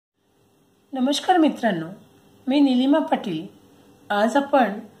नमस्कार मित्रांनो, मी नीलिमा पाटील। आज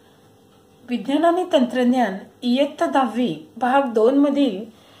आपण विज्ञान आणि तंत्रज्ञान इयत्ता 10वी भाग 2 मधील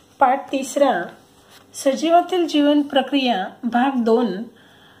पाठ 3 सजीवातील जीवन प्रक्रिया भाग 2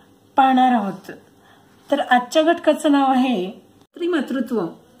 पाहणार आहोत। तर आजच्या घटकाचं नाव आहे मातृत्व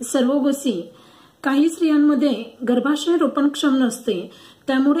सर्वोगसी। काही स्त्रियांमध्ये गर्भाशय रोपणक्षम नसते,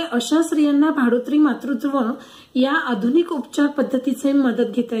 त्यामुळे अशा स्त्रियांना भाडोत्री मातृत्व या आधुनिक उपचार पद्धतीचे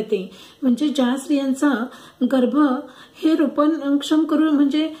मदत घेता येते। म्हणजे ज्या स्त्रियांचा गर्भ हे रोपणक्षम करून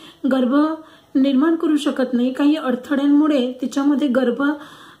म्हणजे गर्भ निर्माण करू शकत नाही, काही अडथळ्यांमुळे तिच्यामध्ये गर्भ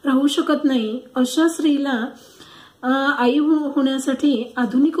राहू शकत नाही, अशा स्त्रीला आई होण्यासाठी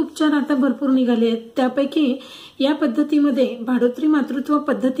आधुनिक उपचार आता भरपूर निघाले आहेत। त्यापैकी या पद्धतीमध्ये भाडोत्री मातृत्व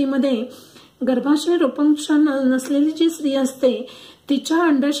पद्धतीमध्ये गर्भाशय रोपणक्षम नसलेली जी स्त्री असते तिच्या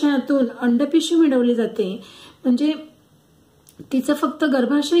अंडाशयातून अंडपेशी मिळवली जाते। म्हणजे तिचं फक्त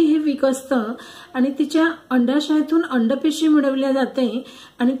गर्भाशय हे वीक असतं आणि तिच्या अंडाशयातून अंडपेशी मिळवल्या जाते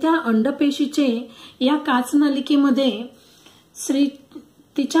आणि त्या अंडपेशीचे या काचनलिकेमध्ये स्त्री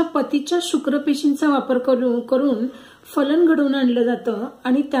तिच्या पतीच्या शुक्रपेशींचा वापर करून फलन घडवून आणलं जातं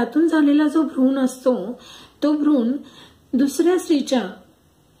आणि त्यातून झालेला जो भ्रूण असतो तो भ्रूण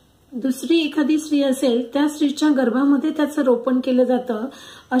दुसरी एखादी स्त्री असेल त्या स्त्रीच्या गर्भामध्ये त्याचं रोपण केलं जातं।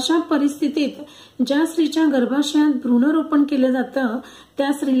 अशा परिस्थितीत ज्या स्त्रीच्या गर्भाशयात भ्रूणरोपण केलं जातं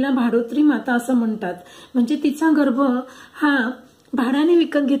त्या स्त्रीला भाडोत्री माता असं म्हणतात। म्हणजे तिचा गर्भ हा भाड्याने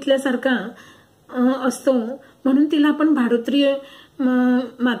विकत घेतल्यासारखा असतो, म्हणून तिला आपण भाडोत्री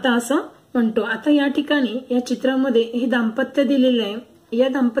माता असं म्हणतो। आता या ठिकाणी या चित्रामध्ये हे दाम्पत्य दिलेलं आहे। या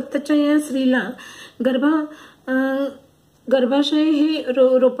दाम्पत्याच्या या स्त्रीला गर्भाशय हे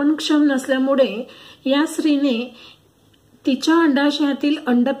रोपणक्षम नसल्यामुळे या स्त्रीने तिच्या अंडाशयातील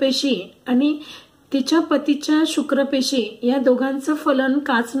अंडपेशी आणि तिच्या पतीच्या शुक्रपेशी या दोघांचं फलन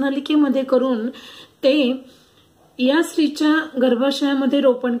काचनलिकेमध्ये करून ते या स्त्रीच्या गर्भाशयामध्ये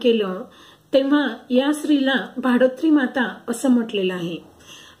रोपण केलं, तेव्हा या स्त्रीला भाडोत्री माता असं म्हटलेलं आहे।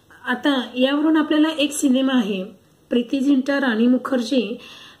 आता यावरून आपल्याला एक सिनेमा आहे प्रीती झिंटा, राणी मुखर्जी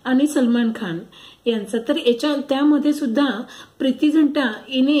आणि सलमान खान यांचा। तर त्यामध्ये सुद्धा प्रीती झिंटा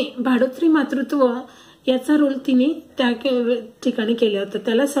हिने भाडोत्री मातृत्व याचा रोल तिने त्या ठिकाणी केला होता।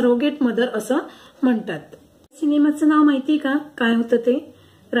 त्याला सरोगेट मदर असं म्हणतात। सिनेमाचं नाव माहितीये का, काय होतं ते?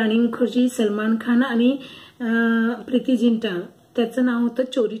 राणी मुखर्जी, सलमान खान आणि प्रीती झिंटा, त्याचं नाव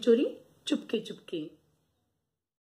होतं चोरी चोरी चुपके चुपके।